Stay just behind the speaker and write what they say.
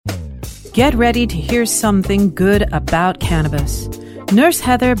Get ready to hear something good about cannabis. Nurse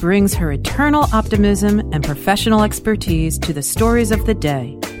Heather brings her eternal optimism and professional expertise to the stories of the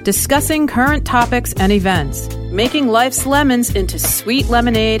day, discussing current topics and events, making life's lemons into sweet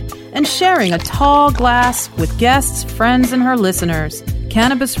lemonade, and sharing a tall glass with guests, friends, and her listeners.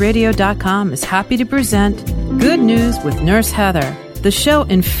 CannabisRadio.com is happy to present Good News with Nurse Heather, the show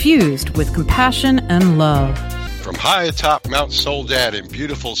infused with compassion and love. From high atop Mount Soledad in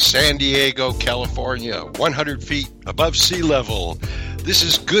beautiful San Diego, California, 100 feet above sea level, this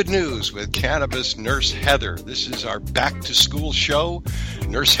is Good News with Cannabis Nurse Heather. This is our back-to-school show.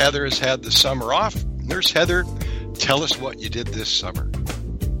 Nurse Heather has had the summer off. Nurse Heather, tell us what you did this summer.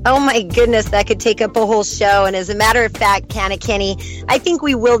 Oh my goodness, that could take up a whole show. And as a matter of fact, Kenny, I think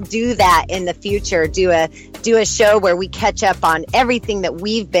we will do that in the future, do a show where we catch up on everything that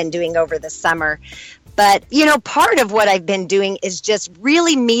we've been doing over the summer. But, part of what I've been doing is just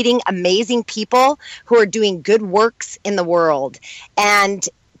really meeting amazing people who are doing good works in the world. And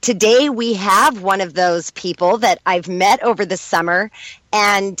today we have one of those people that I've met over the summer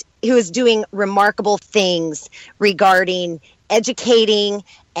and who is doing remarkable things regarding educating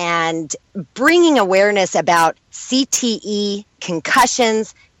and bringing awareness about CTE,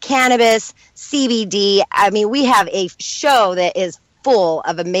 concussions, cannabis, CBD. I mean, we have a show that is full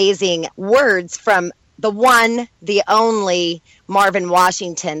of amazing words from the one, the only Marvin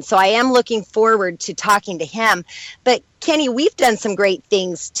Washington. So I am looking forward to talking to him. But Kenny, we've done some great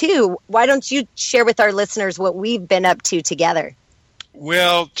things too. Why don't you share with our listeners what we've been up to together?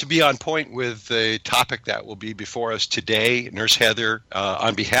 Well, to be on point with the topic that will be before us today, Nurse Heather,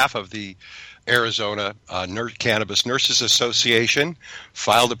 on behalf of the Arizona Cannabis Nurses Association,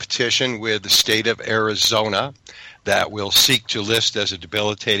 filed a petition with the state of Arizona that will seek to list as a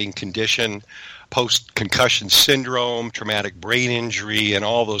debilitating condition post-concussion syndrome, traumatic brain injury, and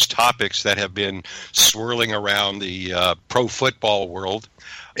all those topics that have been swirling around the pro football world.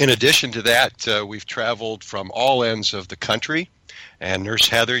 In addition to that, we've traveled from all ends of the country. And Nurse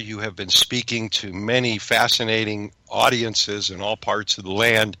Heather, you have been speaking to many fascinating audiences in all parts of the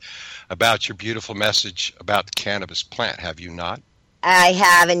land about your beautiful message about the cannabis plant, have you not? I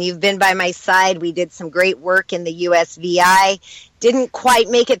have, and you've been by my side. We did some great work in the USVI. Didn't quite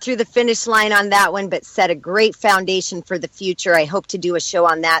make it through the finish line on that one, but set a great foundation for the future. I hope to do a show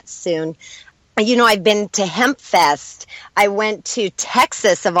on that soon. I've been to Hemp Fest. I went to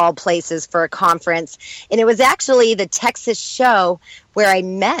Texas, of all places, for a conference, and it was actually the Texas show where I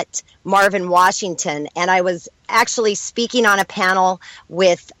met Marvin Washington, and I was actually speaking on a panel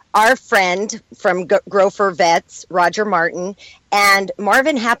with our friend from Grow for Vets, Roger Martin, and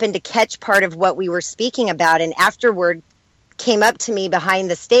Marvin happened to catch part of what we were speaking about, and afterward came up to me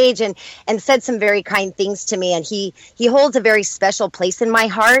behind the stage and said some very kind things to me, and he holds a very special place in my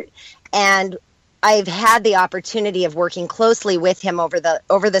heart, and I've had the opportunity of working closely with him over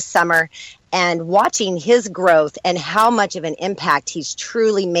the summer and watching his growth and how much of an impact he's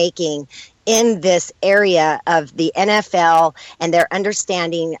truly making in this area of the NFL and their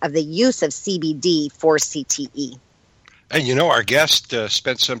understanding of the use of CBD for CTE. And our guest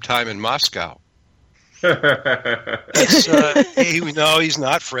spent some time in Moscow. He's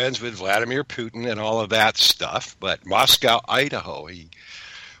not friends with Vladimir Putin and all of that stuff, but Moscow, Idaho, he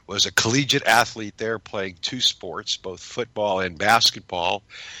was a collegiate athlete there playing two sports, both football and basketball,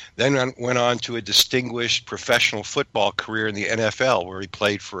 then went on to a distinguished professional football career in the NFL, where he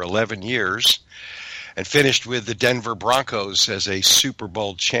played for 11 years, and finished with the Denver Broncos as a Super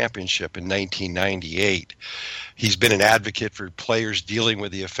Bowl championship in 1998. He's been an advocate for players dealing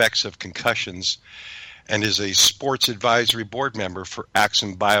with the effects of concussions and is a sports advisory board member for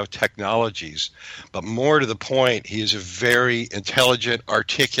Axon Biotechnologies. But more to the point, he is a very intelligent,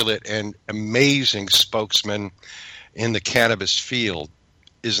 articulate, and amazing spokesman in the cannabis field.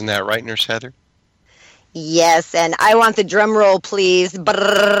 Isn't that right, Nurse Heather? Yes, and I want the drum roll, please.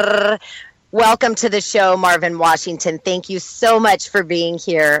 Brrr. Welcome to the show, Marvin Washington. Thank you so much for being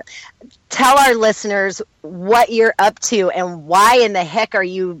here. Tell our listeners what you're up to and why in the heck are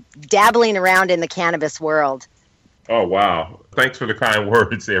you dabbling around in the cannabis world? Oh, wow. Thanks for the kind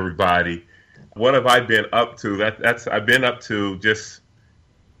words, everybody. What have I been up to? I've been up to just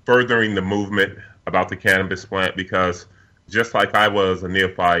furthering the movement about the cannabis plant, because just like I was a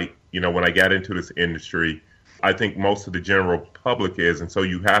neophyte, when I got into this industry, I think most of the general public is. And so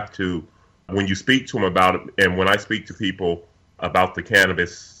you have to, when you speak to them about it, and when I speak to people about the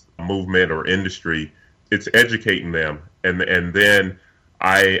cannabis movement or industry, it's educating them. And then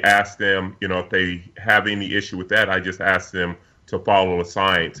I ask them, if they have any issue with that, I just ask them to follow the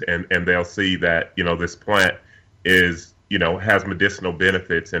science, and they'll see that, this plant is has medicinal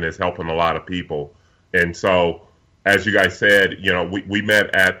benefits and is helping a lot of people. And so, as you guys said, we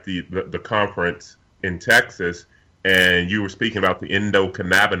met at the conference in Texas, and you were speaking about the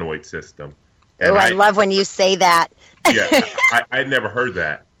endocannabinoid system. Oh, I love when you say that. Yeah, I'd never heard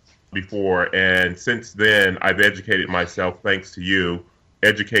that before. And since then, I've educated myself, thanks to you,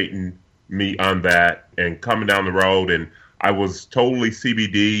 educating me on that and coming down the road. And I was totally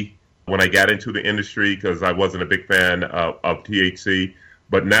CBD when I got into the industry because I wasn't a big fan of THC.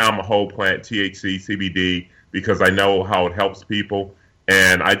 But now I'm a whole plant THC, CBD, because I know how it helps people.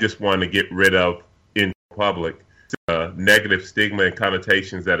 And I just want to get rid of in public negative stigma and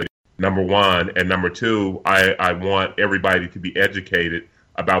connotations that are number one. And number two, I want everybody to be educated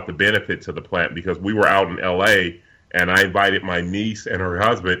about the benefits of the plant, because we were out in LA and I invited my niece and her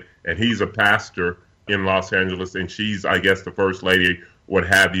husband, and he's a pastor in Los Angeles, and she's, I guess, the first lady, what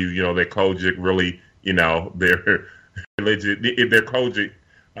have you. They're Kojic, really, they're religion, they're Kojic,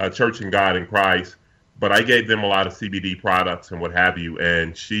 Church in God in Christ. But I gave them a lot of CBD products and what have you,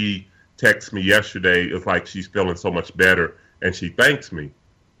 and she texted me yesterday. It's like she's feeling so much better, and she thanks me.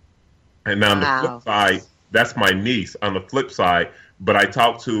 And now on the flip side, that's my niece. On the flip side, but I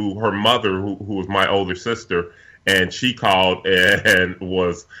talked to her mother, who was my older sister, and she called and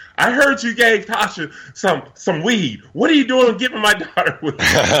was, I heard you gave Tasha some weed. What are you doing giving my daughter with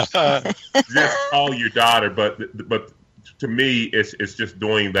just call your daughter. But to me, it's just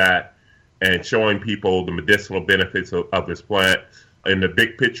doing that and showing people the medicinal benefits of this plant. In the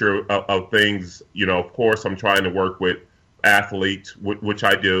big picture of things, of course, I'm trying to work with athletes, which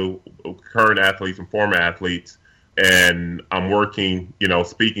I do, current athletes and former athletes. And I'm working,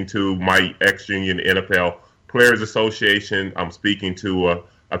 speaking to my ex-union NFL Players Association. I'm speaking to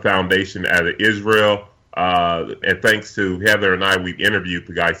a foundation out of Israel. And thanks to Heather and I, we've interviewed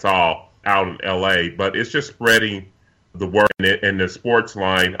the guy Saul out in LA. But it's just spreading the word. In the sports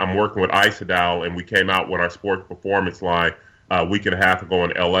line, I'm working with Isadal, and we came out with our sports performance line a week and a half ago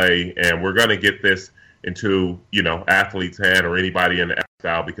in LA. And we're going to get this into, athletes' hand or anybody in the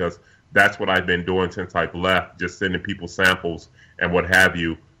style, because that's what I've been doing since I've left, just sending people samples and what have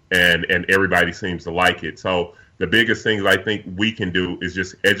you, and everybody seems to like it. So the biggest things I think we can do is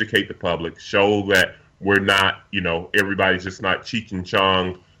just educate the public, show that we're not, everybody's just not Cheech and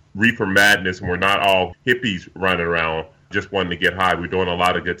Chong, reefer madness, and we're not all hippies running around just wanting to get high. We're doing a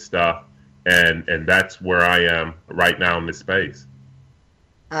lot of good stuff, and that's where I am right now in this space.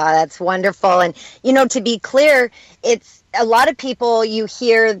 That's wonderful. And, to be clear, it's a lot of people, you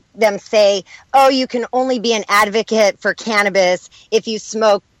hear them say, oh, you can only be an advocate for cannabis if you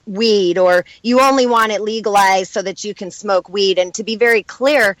smoke weed, or you only want it legalized so that you can smoke weed. And to be very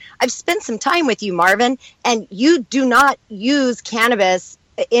clear, I've spent some time with you, Marvin, and you do not use cannabis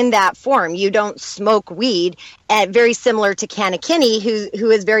in that form. You don't smoke weed, and very similar to Kanakini, who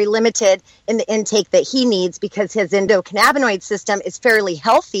is very limited in the intake that he needs, because his endocannabinoid system is fairly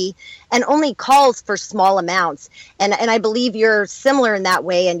healthy and only calls for small amounts. And I believe you're similar in that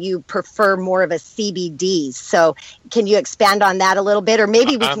way, and you prefer more of a CBD. So can you expand on that a little bit, or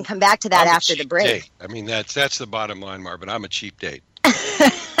maybe we can come back to that after the break? Date. I mean, that's the bottom line, Marvin. I'm a cheap date.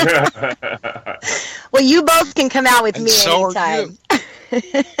 Well, you both can come out with me anytime.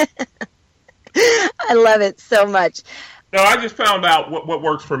 I love it so much. No, I just found out what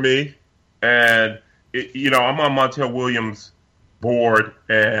works for me. And, I'm on Montel Williams' board,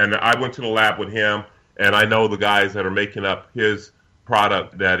 and I went to the lab with him, and I know the guys that are making up his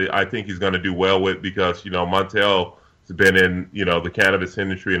product that I think he's going to do well with, because, Montel has been in, the cannabis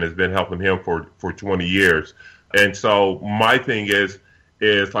industry and has been helping him for 20 years. And so my thing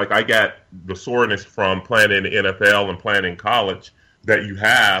is like, I got the soreness from playing in the NFL and playing in college that you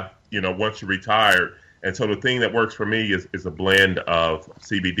have, once you retire. And so the thing that works for me is a blend of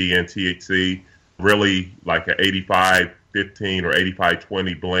CBD and THC, really like an 85-15 or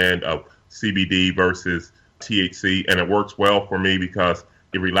 85-20 blend of CBD versus THC. And it works well for me because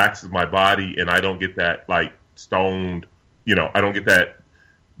it relaxes my body, and I don't get that like stoned, I don't get that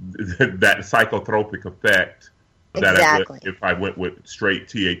psychotropic effect that exactly. I would if I went with straight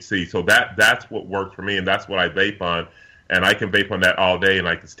THC. So that's what works for me, and that's what I vape on. And I can vape on that all day, and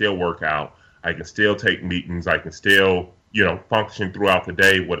I can still work out. I can still take meetings. I can still, function throughout the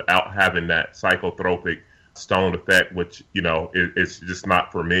day without having that psychotropic stoned effect, which, it's just not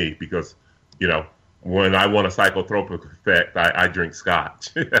for me, because, when I want a psychotropic effect, I drink scotch.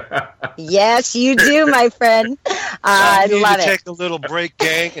 Yes, you do, my friend. I love it. Take a little break,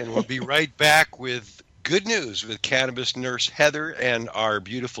 gang, and we'll be right back with good news with cannabis nurse Heather and our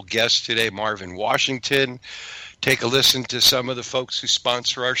beautiful guest today, Marvin Washington. Take a listen to some of the folks who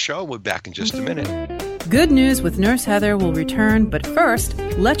sponsor our show. We'll be back in just a minute. Good News with Nurse Heather will return, but first,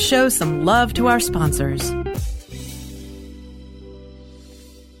 let's show some love to our sponsors.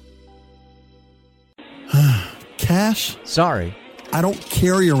 Cash? Sorry. I don't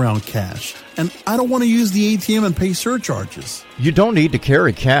carry around cash, and I don't want to use the ATM and pay surcharges. You don't need to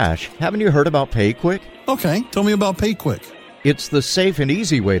carry cash. Haven't you heard about PayQuick? Okay, tell me about PayQuick. It's the safe and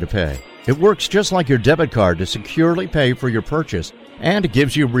easy way to pay. It works just like your debit card to securely pay for your purchase, and it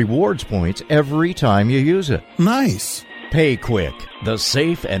gives you rewards points every time you use it. Nice. PayQuick, the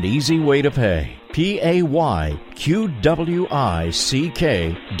safe and easy way to pay.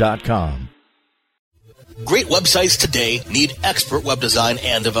 PayQwick.com. Great websites today need expert web design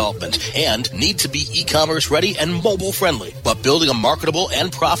and development and need to be e-commerce ready and mobile friendly. But building a marketable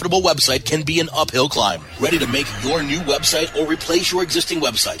and profitable website can be an uphill climb. Ready to make your new website or replace your existing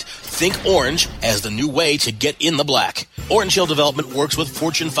website? Think Orange as the new way to get in the black. Orange Hill Development works with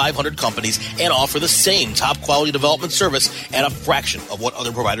Fortune 500 companies and offer the same top quality development service at a fraction of what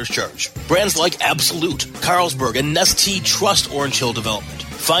other providers charge. Brands like Absolute, Carlsberg, and Nestea trust Orange Hill Development.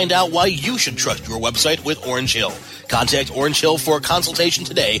 Find out why you should trust your website with Orange Hill. Contact Orange Hill for a consultation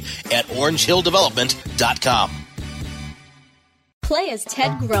today at orangehilldevelopment.com. Play as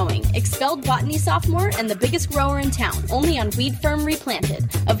Ted Growing, expelled botany sophomore and the biggest grower in town, only on Weed Firm Replanted.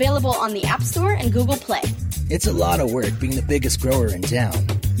 Available on the App Store and Google Play. It's a lot of work being the biggest grower in town.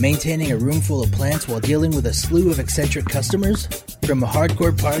 Maintaining a room full of plants while dealing with a slew of eccentric customers? From a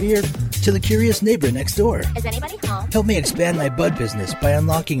hardcore partier to the curious neighbor next door. Is anybody home? Help me expand my bud business by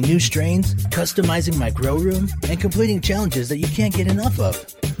unlocking new strains, customizing my grow room, and completing challenges that you can't get enough of.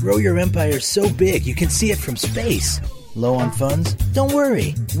 Grow your empire so big you can see it from space. Low on funds? Don't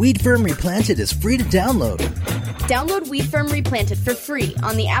worry. Weed Firm Replanted is free to download. Download Weed Firm Replanted for free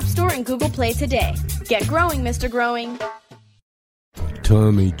on the App Store and Google Play today. Get growing, Mr. Growing.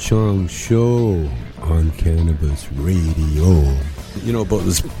 Tommy Chong Show on Cannabis Radio. You know, about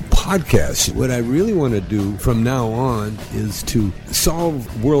this podcast, what I really want to do from now on is to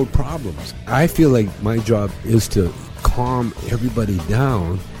solve world problems. I feel like my job is to calm everybody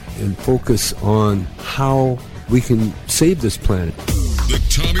down and focus on how we can save this planet. The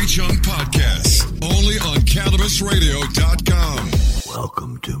Tommy Chong Podcast, only on CannabisRadio.com.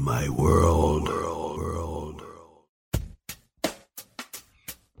 Welcome to my world.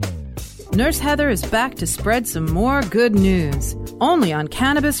 Nurse Heather is back to spread some more good news, only on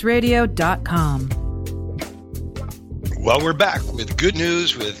CannabisRadio.com. Well, we're back with good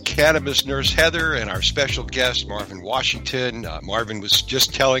news with Cannabis Nurse Heather and our special guest, Marvin Washington. Marvin was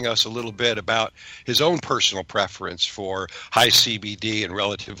just telling us a little bit about his own personal preference for high CBD and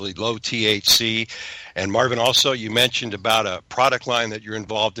relatively low THC. And Marvin, also, you mentioned about a product line that you're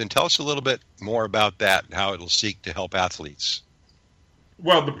involved in. Tell us a little bit more about that and how it'll seek to help athletes.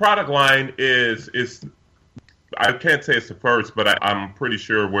 Well, the product line is I can't say it's the first, but I'm pretty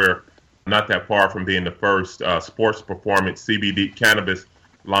sure we're not that far from being the first sports performance CBD cannabis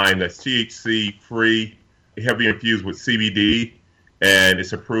line that's THC free, heavily infused with CBD, and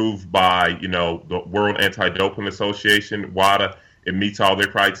it's approved by, the World Anti-Doping Association, WADA. It meets all their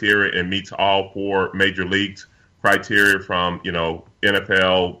criteria and meets all 4 major leagues criteria from,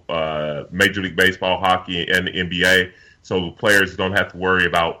 NFL, Major League Baseball, hockey, and the NBA. So the players don't have to worry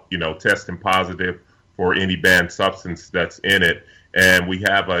about, testing positive for any banned substance that's in it. And we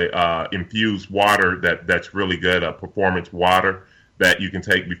have a infused water that's really good, a performance water that you can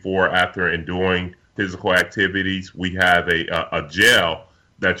take before, after, and during physical activities. We have a gel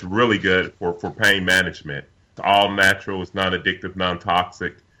that's really good for pain management. It's all natural, it's non-addictive,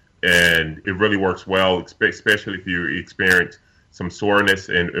 non-toxic, and it really works well, especially if you experience some soreness.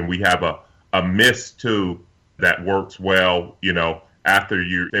 And we have a mist, too, that works well, after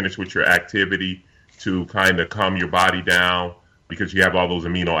you finish with your activity to kind of calm your body down, because you have all those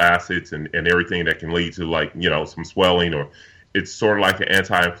amino acids and everything that can lead to some swelling, or it's sort of like an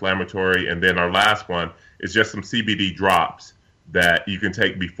anti-inflammatory. And then our last one is just some CBD drops that you can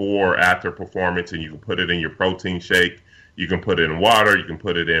take before or after performance, and you can put it in your protein shake. You can put it in water, you can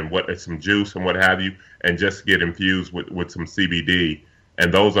put it in some juice and what have you, and just get infused with some CBD.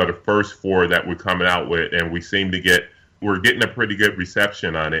 And those are the first 4 that we're coming out with, and we're getting a pretty good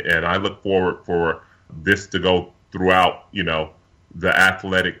reception on it. And I look forward for this to go throughout, the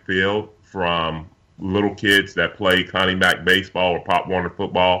athletic field, from little kids that play Connie Mack baseball or Pop Warner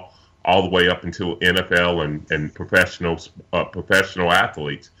football, all the way up until NFL and professional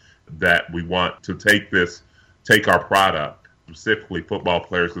athletes, that we want to take our product, specifically football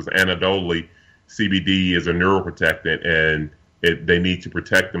players, because anecdotally, CBD is a neuroprotectant, and they need to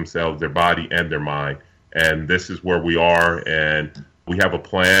protect themselves, their body and their mind. And this is where we are, and we have a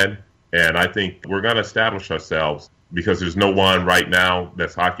plan And I think we're going to establish ourselves because there's no one right now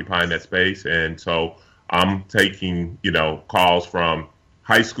that's occupying that space. And so I'm taking, calls from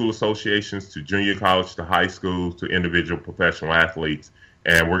high school associations to junior college to high school to individual professional athletes.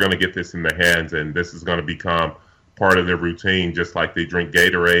 And we're going to get this in their hands, and this is going to become part of their routine, just like they drink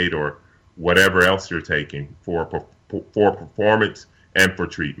Gatorade or whatever else you're taking for performance and for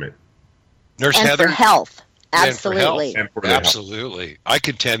treatment. Nurse and Heather? For health. Absolutely. Absolutely. I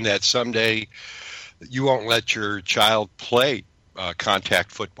contend that someday you won't let your child play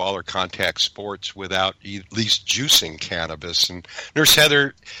contact football or contact sports without at least juicing cannabis. And Nurse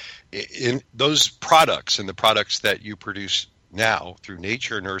Heather, in those products and the products that you produce now through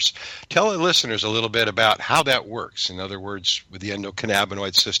Nature Nurse, tell the listeners a little bit about how that works. In other words, with the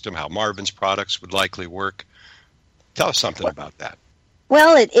endocannabinoid system, how Marvin's products would likely work. Tell us something about that.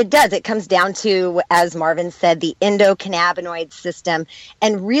 Well, it does. It comes down to, as Marvin said, the endocannabinoid system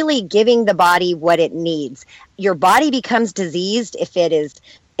and really giving the body what it needs. Your body becomes diseased if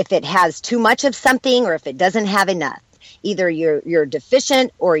it has too much of something or if it doesn't have enough. Either you're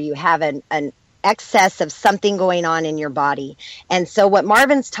deficient or you have an excess of something going on in your body. And so what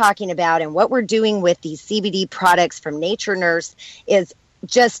Marvin's talking about and what we're doing with these CBD products from Nature Nurse is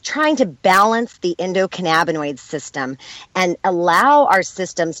just trying to balance the endocannabinoid system and allow our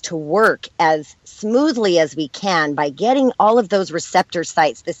systems to work as smoothly as we can by getting all of those receptor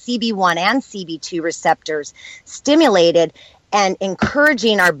sites, the CB1 and CB2 receptors, stimulated and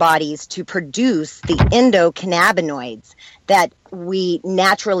encouraging our bodies to produce the endocannabinoids that we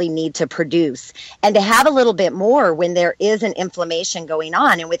naturally need to produce, and to have a little bit more when there is an inflammation going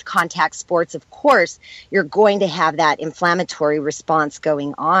on. And with contact sports, of course, you're going to have that inflammatory response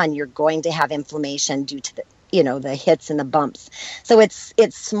going on. You're going to have inflammation due to the hits and the bumps. So it's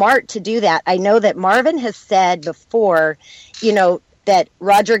smart to do that. I know that Marvin has said before, that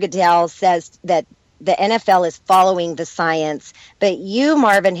Roger Goodell says that the NFL is following the science, but you,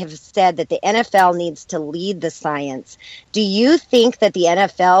 Marvin, have said that the NFL needs to lead the science. Do you think that the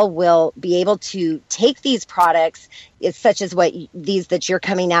NFL will be able to take these products, such as these that you're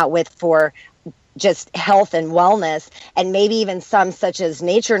coming out with for just health and wellness, and maybe even some such as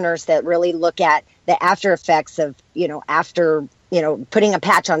Nature Nurse that really look at the after effects of, after putting a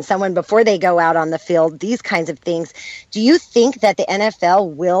patch on someone before they go out on the field, these kinds of things. Do you think that the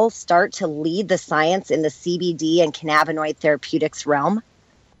NFL will start to lead the science in the CBD and cannabinoid therapeutics realm?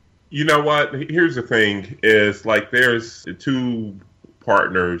 You know what? Here's the thing is, there's two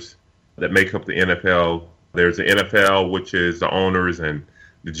partners that make up the NFL. There's the NFL, which is the owners and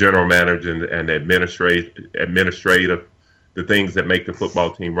the general manager and the administrative, the things that make the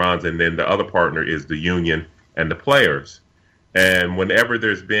football team runs. And then the other partner is the union and the players. And whenever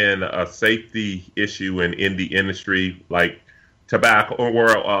there's been a safety issue in the industry, like tobacco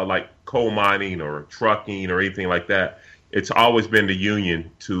or like coal mining or trucking or anything like that, it's always been the union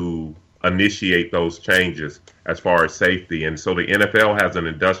to initiate those changes as far as safety. And so the NFL has an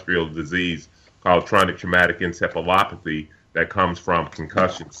industrial disease called chronic traumatic encephalopathy that comes from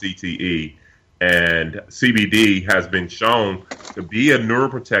concussion, CTE. And CBD has been shown to be a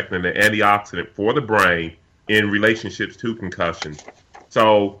neuroprotectant and antioxidant for the brain in relationships to concussion.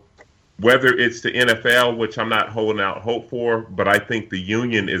 So whether it's the NFL, which I'm not holding out hope for, but I think the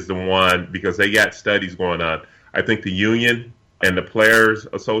union is the one, because they got studies going on. I think the union and the Players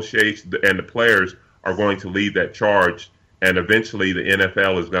Association and the players are going to lead that charge, and eventually the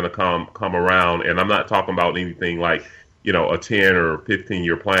NFL is going to come around. And I'm not talking about anything like, a 10 or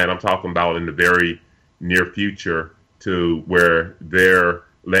 15-year plan. I'm talking about in the very near future, to where they're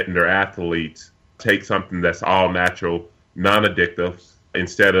letting their athletes take something that's all natural, non-addictive,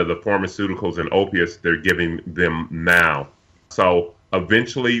 instead of the pharmaceuticals and opiates they're giving them now. So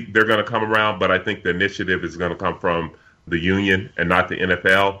eventually they're going to come around, but I think the initiative is going to come from the union and not the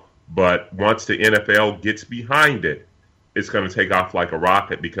NFL. But once the NFL gets behind it, it's going to take off like a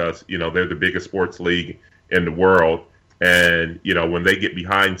rocket, because, they're the biggest sports league in the world. And, when they get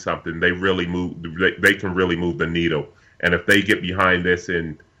behind something, they can really move the needle. And if they get behind this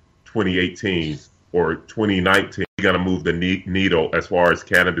in 2018 or 2019, we're going to move the needle as far as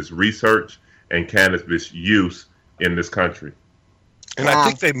cannabis research and cannabis use in this country. And I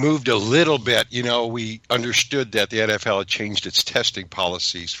think they moved a little bit. We understood that the NFL had changed its testing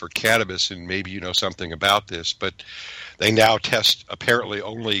policies for cannabis, and maybe you know something about this, but they now test apparently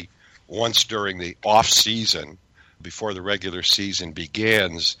only once during the off season before the regular season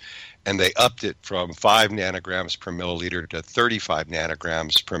begins. And they upped it from 5 nanograms per milliliter to 35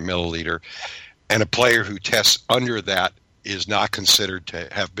 nanograms per milliliter. And a player who tests under that is not considered to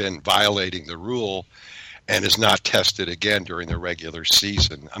have been violating the rule. and is not tested again during the regular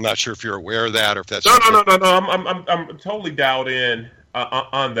season. I'm not sure if you're aware of that or if that's no. I'm totally dialed in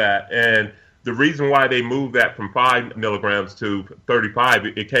on that, and the reason why they moved that from 5 milligrams to 35,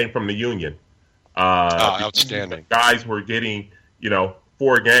 it came from the union. Outstanding. Guys were getting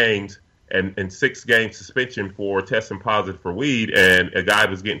 4 games and 6 game suspension for testing positive for weed, and a guy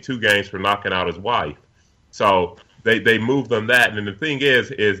was getting 2 games for knocking out his wife. So they moved on that. And the thing is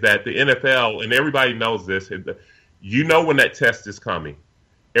that the NFL, and everybody knows this, when that test is coming.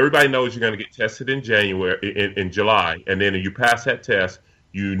 Everybody knows you're going to get tested in July, and then if you pass that test,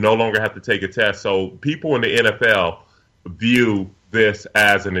 you no longer have to take a test. So people in the NFL view this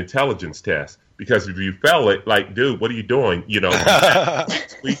as an intelligence test, because if you fail it, like, dude, what are you doing? You had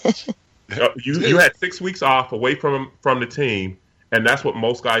 6 weeks off away from the team, and that's what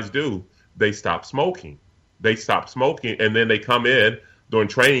most guys do. They stop smoking. And then they come in during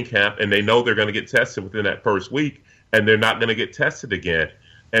training camp, and they know they're going to get tested within that first week, and they're not going to get tested again.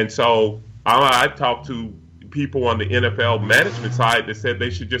 And so I've talked to people on the NFL management side that said they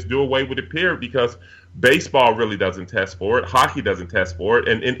should just do away with it, period, because baseball really doesn't test for it, hockey doesn't test for it,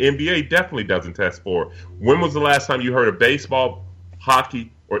 and NBA definitely doesn't test for it. When was the last time you heard a baseball,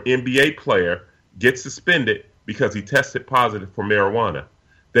 hockey, or NBA player get suspended because he tested positive for marijuana?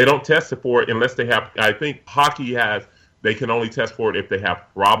 They don't test it for it unless they have, I think hockey they can only test for it if they have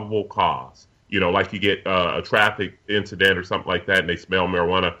probable cause. Like you get a traffic incident or something like that and they smell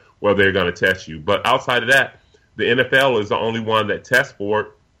marijuana, well, they're going to test you. But outside of that, the NFL is the only one that tests for it,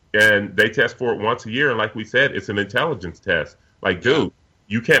 and they test for it once a year. And like we said, it's an intelligence test. Like, dude,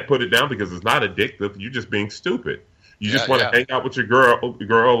 you can't put it down because it's not addictive. You're just being stupid. You just want to hang out with your girl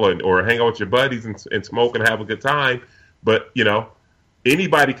or hang out with your buddies and smoke and have a good time. But,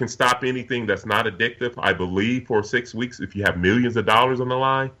 anybody can stop anything that's not addictive, I believe, for 6 weeks if you have millions of dollars on the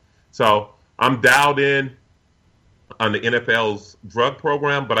line. So I'm dialed in on the NFL's drug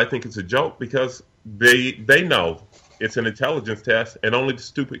program, but I think it's a joke because they know it's an intelligence test, and only the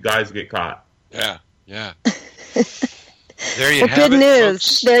stupid guys get caught. Yeah. There you have good it,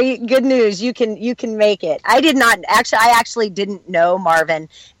 news. folks. Good news. You can make it. I actually didn't know, Marvin,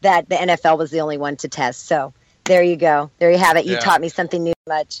 that the NFL was the only one to test. So there you go. There you have it. You taught me something new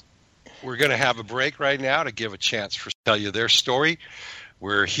much. We're going to have a break right now to give a chance to tell you their story.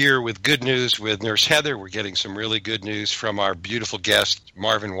 We're here with good news with Nurse Heather. We're getting some really good news from our beautiful guest,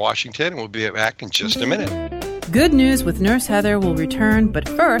 Marvin Washington. We'll be back in just a minute. Good News with Nurse Heather will return, but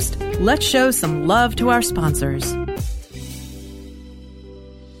first, let's show some love to our sponsors.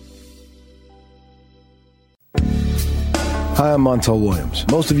 Hi, I'm Montel Williams.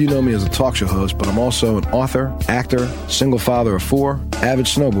 Most of you know me as a talk show host, but I'm also an author, actor, single father of 4, avid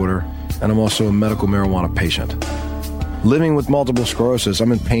snowboarder, and I'm also a medical marijuana patient. Living with multiple sclerosis,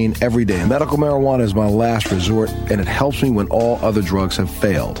 I'm in pain every day. Medical marijuana is my last resort, and it helps me when all other drugs have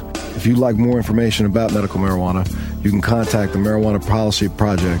failed. If you'd like more information about medical marijuana, you can contact the Marijuana Policy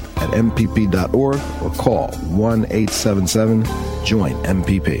Project at mpp.org or call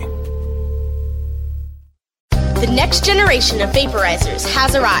 1-877-JOIN-MPP. The next generation of vaporizers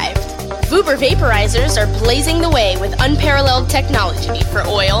has arrived. Vuber vaporizers are blazing the way with unparalleled technology for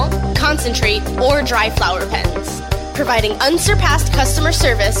oil, concentrate, or dry flower pens. Providing unsurpassed customer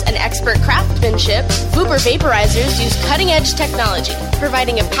service and expert craftsmanship, Vuber vaporizers use cutting-edge technology,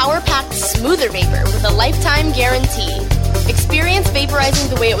 providing a power-packed, smoother vapor with a lifetime guarantee. Experience vaporizing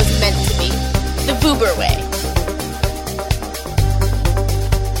the way it was meant to be. The Vuber way.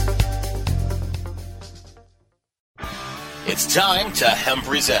 It's time to Hemp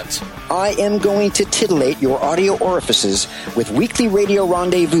Present. I am going to titillate your audio orifices with weekly radio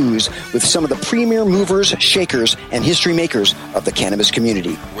rendezvous with some of the premier movers, shakers, and history makers of the cannabis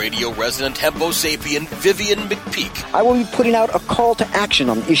community. Radio resident hempo sapien Vivian McPeak. I will be putting out a call to action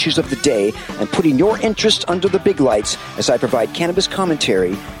on the issues of the day and putting your interest under the big lights as I provide cannabis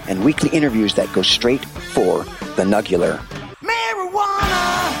commentary and weekly interviews that go straight for the nugular.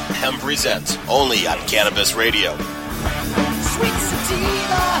 Marijuana! Hemp Present, only on Cannabis Radio. Sweet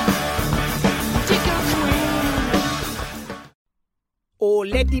sativa, Dicker cream. Oh,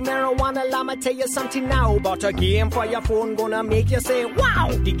 let the marijuana llama tell you something now about a game for your phone gonna make you say, wow!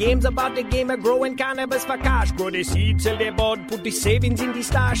 The game's about the game of growing cannabis for cash. Grow the seed, sell the bud, put the savings in the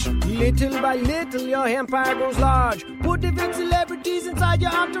stash. Little by little, your empire grows large. Put the big celebrities inside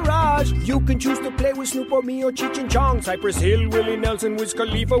your entourage. You can choose to play with Snoop or me or Cheech and Chong. Cypress Hill, Willie Nelson, Wiz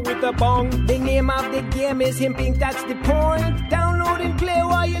Khalifa with a bong. The name of the game is Hemp Inc., that's the point. Download and play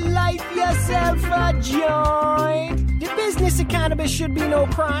while you light yourself a joint. The business of cannabis should be no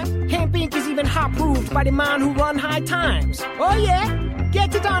crime. Hemp Inc. is even hot proved by the man who run High Times. Oh yeah?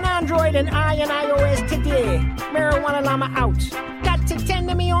 Get it on Android and iOS today. Marijuana Llama out. Got to tend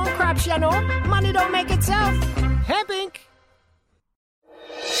to me own crops, you know. Money don't make itself. Hemp Inc.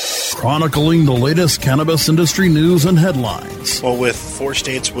 Chronicling the latest cannabis industry news and headlines. Well, with 4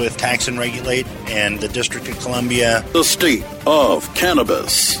 states with tax and regulate and the District of Columbia. The state of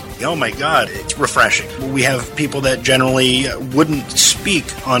cannabis. Oh my God, it's refreshing. We have people that generally wouldn't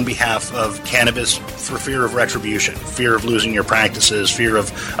speak on behalf of cannabis for fear of retribution, fear of losing your practices, fear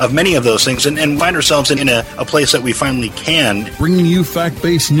of many of those things, and find ourselves in a place that we finally can. Bringing you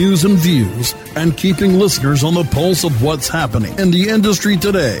fact-based news and views and keeping listeners on the pulse of what's happening in the industry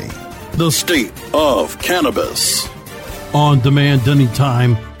today. The state of cannabis. On demand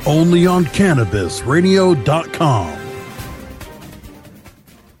anytime, only on CannabisRadio.com.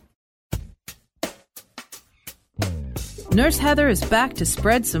 Nurse Heather is back to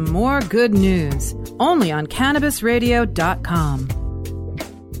spread some more good news, only on CannabisRadio.com.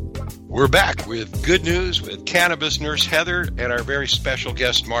 We're back with good news with Cannabis Nurse Heather and our very special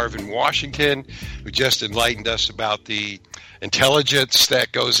guest Marvin Washington, who just enlightened us about the intelligence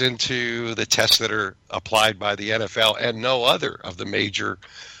that goes into the tests that are applied by the NFL and no other of the major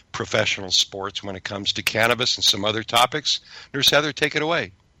professional sports when it comes to cannabis and some other topics. Nurse Heather, take it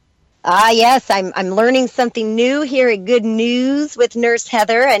away. Yes, I'm learning something new here at Good News with Nurse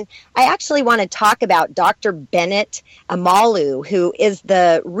Heather, and I actually want to talk about Dr. Bennett Amalu, who is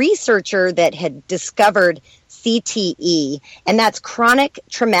the researcher that had discovered CTE, and that's chronic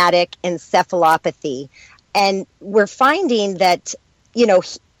traumatic encephalopathy. And we're finding that, you know,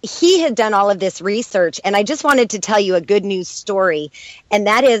 he had done all of this research, and I just wanted to tell you a good news story, and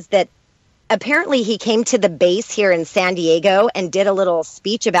that is that apparently he came to the base here in San Diego and did a little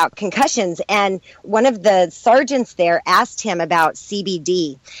speech about concussions, and one of the sergeants there asked him about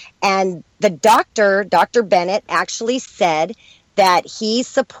CBD, and the Dr. Bennett actually said that he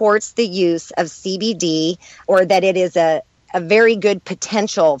supports the use of CBD, or that it is a very good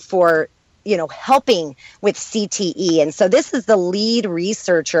potential for, you know, helping with CTE. And so this is the lead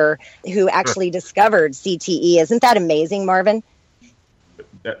researcher who actually discovered CTE. Isn't that amazing, Marvin?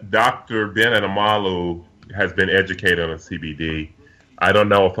 Dr. Bennett Amalu has been educated on CBD. I don't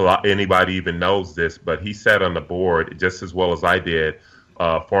know if anybody even knows this, but he sat on the board just as well as I did,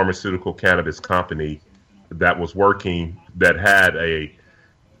 a pharmaceutical cannabis company that was working, that had a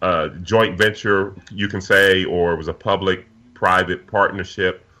joint venture, you can say, or it was a public-private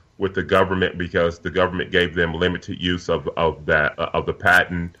partnership with the government, because the government gave them limited use of the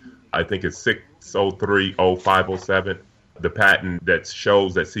patent. I think it's 6030507. The patent that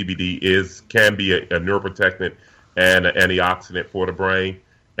shows that CBD can be a neuroprotectant and an antioxidant for the brain.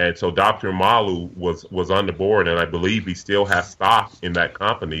 And so Dr. Amalu was on the board, and I believe he still has stock in that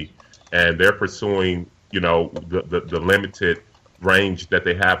company, and they're pursuing, you know, the limited range that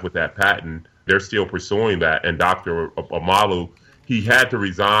they have with that patent. They're still pursuing that. And Dr. Amalu, he had to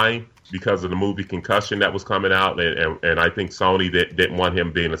resign because of the movie Concussion that was coming out, and I think Sony didn't want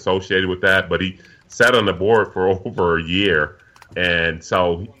him being associated with that, but he sat on the board for over a year, and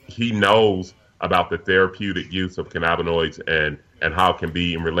so he knows about the therapeutic use of cannabinoids and how it can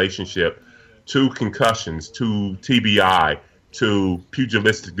be in relationship to concussions, to TBI, to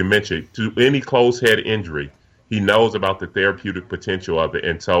pugilistic dementia, to any closed head injury. He knows about the therapeutic potential of it,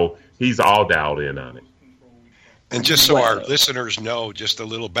 and so he's all dialed in on it. And just so our listeners know, just a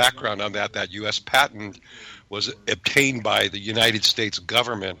little background on that U.S. patent was obtained by the United States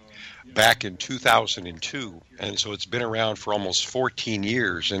government back in 2002. And so it's been around for almost 14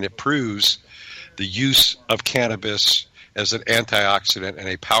 years, and it proves the use of cannabis as an antioxidant and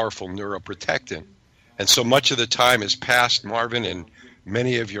a powerful neuroprotectant. And so much of the time has passed, Marvin, and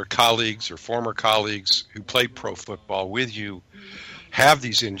many of your colleagues or former colleagues who played pro football with you have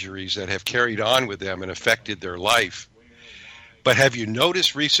these injuries that have carried on with them and affected their life. But have you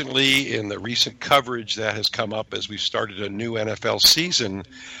noticed recently, in the recent coverage that has come up as we've started a new NFL season,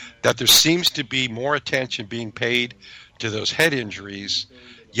 that there seems to be more attention being paid to those head injuries,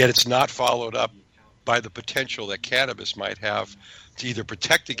 yet it's not followed up by the potential that cannabis might have to either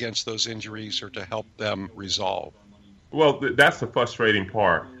protect against those injuries or to help them resolve? Well, that's the frustrating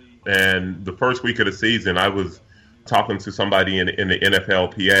part. And the first week of the season, I was talking to somebody in the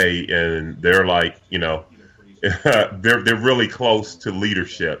NFLPA, and they're like, you know, they're really close to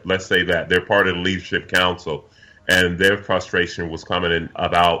leadership. Let's say that they're part of the leadership council, and their frustration was coming in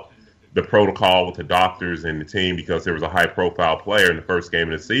about the protocol with the doctors and the team, because there was a high-profile player in the first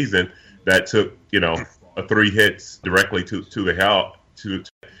game of the season that took, you know, 3 hits directly to the health,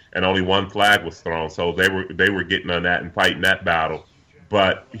 and only 1 flag was thrown. So they were getting on that and fighting that battle.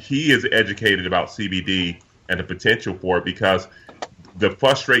 But he is educated about CBD and the potential for it, because the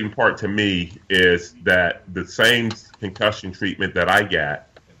frustrating part to me is that the same concussion treatment that I got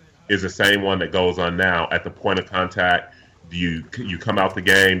is the same one that goes on now at the point of contact. You come out the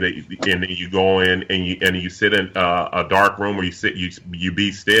game and you go in and you sit in a dark room where you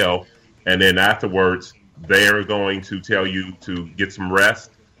be still, and then afterwards they're going to tell you to get some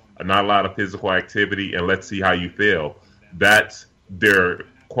rest, not a lot of physical activity, and let's see how you feel. That's their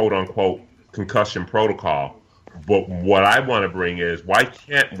quote unquote concussion protocol. But what I want to bring is, why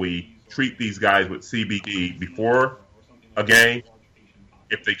can't we treat these guys with CBD before a game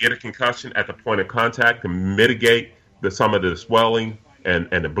if they get a concussion at the point of contact to mitigate some of the swelling and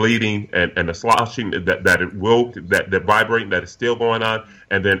the bleeding and the sloshing that vibrating that is still going on,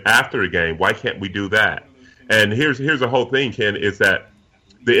 and then after a game, why can't we do that? And here's the whole thing, Ken, is that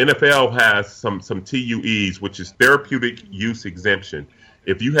the NFL has some TUEs, which is therapeutic use exemption.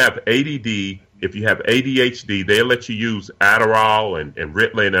 If you have ADD, if you have ADHD, they'll let you use Adderall and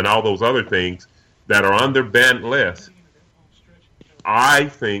Ritalin and all those other things that are on their banned list. I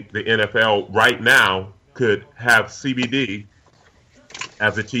think the NFL right now could have CBD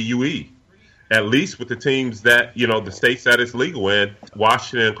as a TUE, at least with the teams that, the states that it's legal in,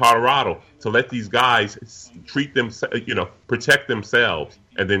 Washington and Colorado, to let these guys treat them, protect themselves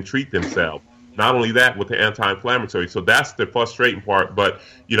and then treat themselves. Not only that, with the anti-inflammatory. So that's the frustrating part. But,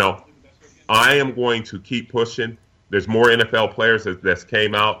 I am going to keep pushing. There's more NFL players that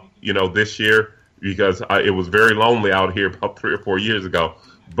came out, this year, because it was very lonely out here about 3 or 4 years ago.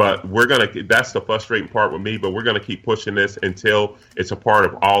 But that's the frustrating part with me, but we're going to keep pushing this until it's a part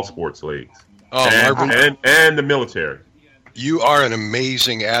of all sports leagues. Oh, Marvin, and the military. You are an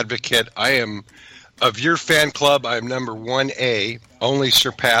amazing advocate. I am, of your fan club, I'm number 1A, only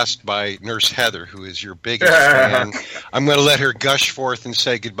surpassed by Nurse Heather, who is your biggest fan. I'm going to let her gush forth and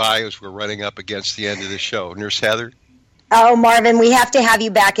say goodbye as we're running up against the end of the show. Nurse Heather? Oh, Marvin, we have to have you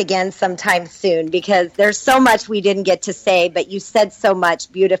back again sometime soon, because there's so much we didn't get to say, but you said so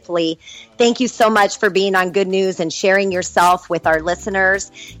much beautifully. Thank you so much for being on Good News and sharing yourself with our listeners.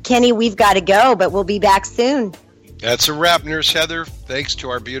 Kenny, we've got to go, but we'll be back soon. That's a wrap, Nurse Heather. Thanks to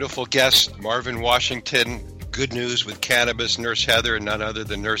our beautiful guest, Marvin Washington. Good News with Cannabis, Nurse Heather, and none other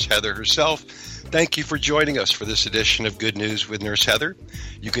than Nurse Heather herself. Thank you for joining us for this edition of Good News with Nurse Heather.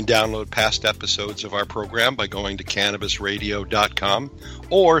 You can download past episodes of our program by going to cannabisradio.com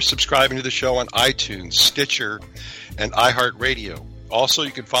or subscribing to the show on iTunes, Stitcher, and iHeartRadio. Also,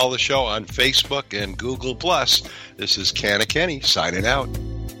 you can follow the show on Facebook and Google+. This is Canna Kenny signing out.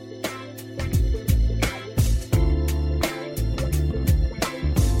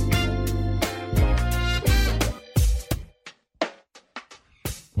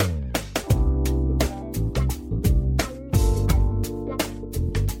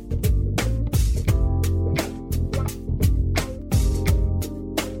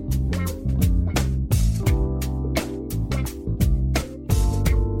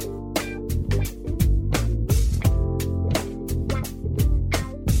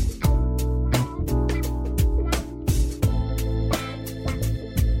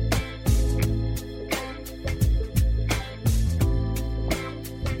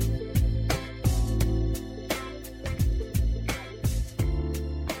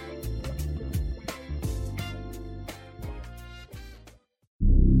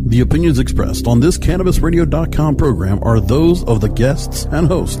 The opinions expressed on this CannabisRadio.com program are those of the guests and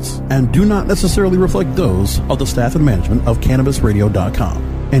hosts and do not necessarily reflect those of the staff and management of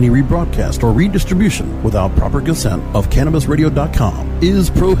CannabisRadio.com. Any rebroadcast or redistribution without proper consent of CannabisRadio.com is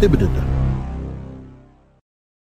prohibited.